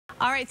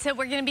All right, so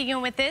we're going to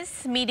begin with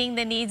this, meeting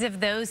the needs of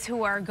those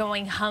who are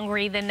going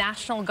hungry. The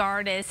National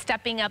Guard is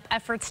stepping up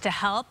efforts to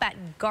help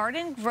at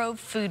Garden Grove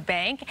Food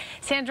Bank.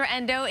 Sandra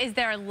Endo is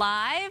there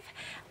live.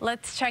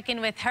 Let's check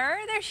in with her.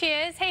 There she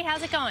is. Hey,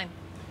 how's it going?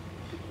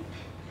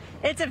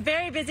 It's a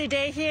very busy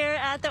day here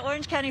at the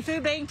Orange County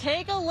Food Bank.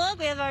 Take a look.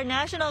 We have our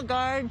National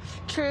Guard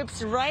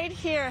troops right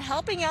here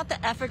helping out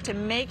the effort to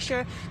make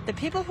sure the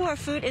people who are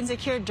food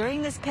insecure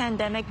during this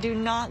pandemic do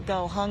not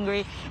go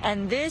hungry.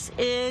 And this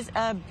is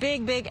a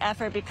big, big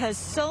effort because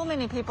so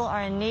many people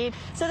are in need.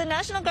 So the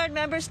National Guard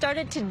members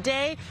started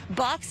today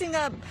boxing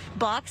up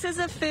boxes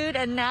of food,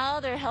 and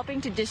now they're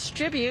helping to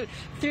distribute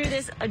through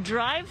this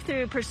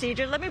drive-through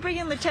procedure. Let me bring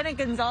in Lieutenant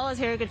Gonzalez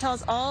here who can tell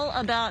us all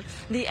about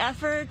the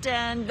effort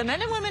and the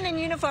men and women in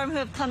uniform who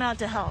have come out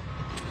to help.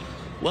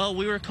 Well,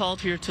 we were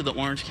called here to the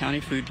Orange County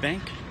Food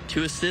Bank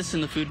to assist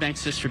in the food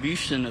bank's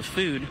distribution of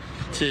food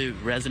to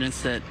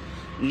residents that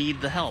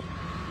need the help.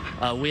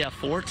 We have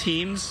 4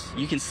 teams.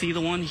 You can see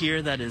the one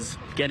here that is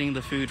getting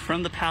the food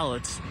from the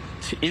pallets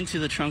into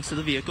the trunks of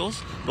the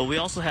vehicles, but we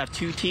also have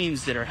 2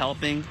 teams that are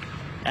helping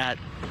at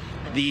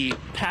the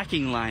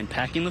packing line,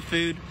 packing the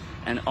food,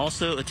 and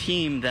also a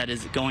team that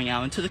is going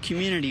out into the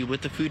community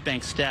with the food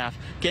bank staff,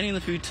 getting the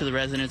food to the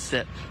residents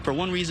that, for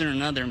one reason or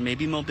another,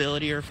 maybe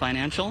mobility or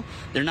financial,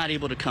 they're not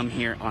able to come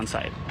here on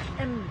site.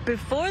 And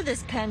before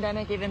this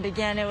pandemic even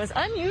began, it was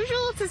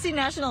unusual to see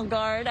National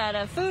Guard at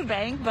a food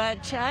bank,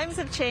 but times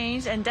have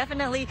changed, and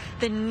definitely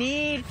the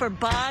need for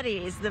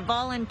bodies, the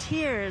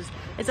volunteers,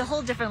 it's a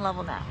whole different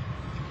level now.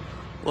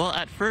 Well,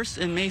 at first,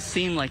 it may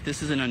seem like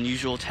this is an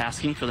unusual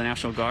tasking for the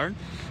National Guard,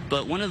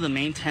 but one of the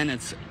main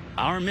tenets,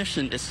 our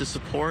mission is to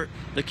support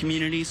the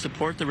community,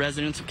 support the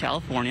residents of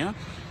California.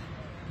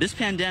 This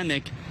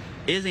pandemic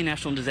is a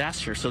national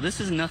disaster, so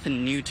this is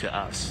nothing new to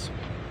us.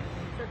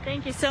 So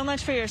thank you so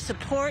much for your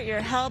support, your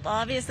help.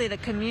 Obviously, the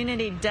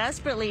community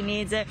desperately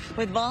needs it,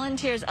 with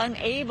volunteers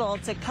unable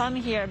to come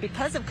here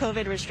because of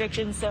COVID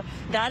restrictions. So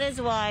that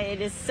is why it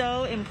is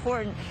so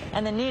important,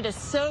 and the need is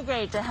so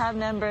great to have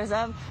members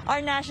of our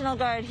National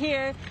Guard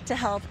here to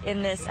help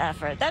in this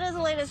effort. That is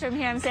the latest from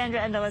here. I'm Sandra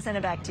Endo. I'll send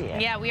it back to you.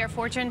 Yeah, we are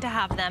fortunate to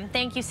have them.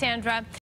 Thank you, Sandra.